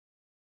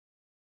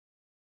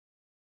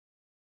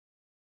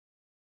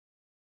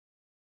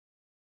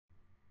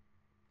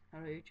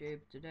Hello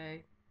YouTube,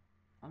 today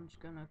I'm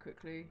just gonna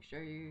quickly show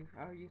you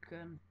how you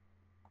can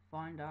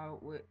find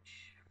out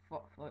which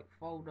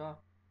folder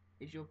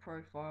is your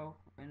profile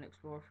in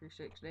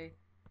Xbox360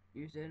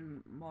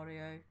 using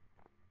Modio.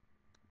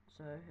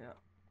 So yeah,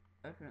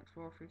 open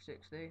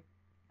Xbox360,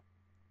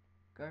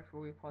 go through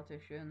all your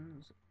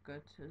partitions, go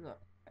to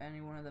any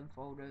one of them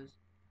folders,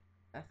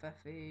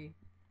 FFE,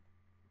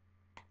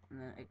 and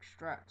then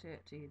extract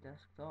it to your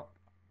desktop.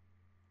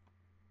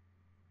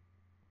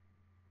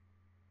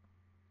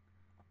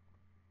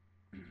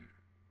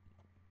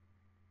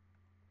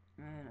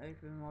 And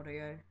open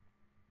Modio,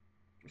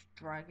 just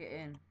drag it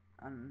in,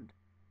 and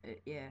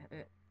it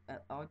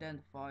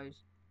identifies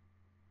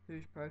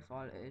whose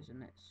profile it is,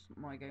 and it's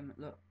my game.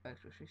 Look,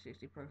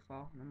 Xbox360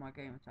 profile and then my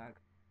gamer tag.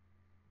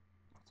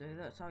 So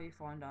that's how you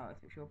find out if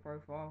it's your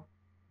profile.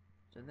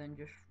 So then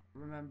just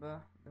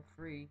remember the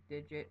 3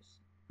 digits.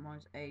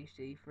 Mine's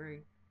AC3.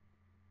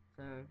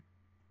 So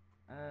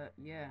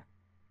yeah.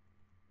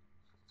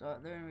 So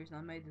the only reason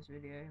I made this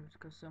video was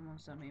because someone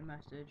sent me a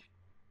message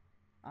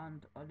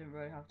and I didn't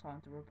really have time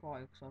to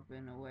reply because I've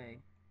been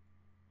away.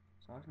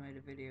 So I've made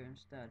a video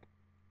instead.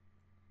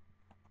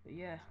 But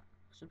yeah,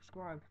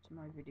 subscribe to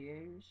my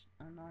videos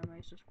and I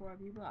may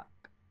subscribe you back.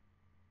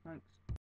 Thanks.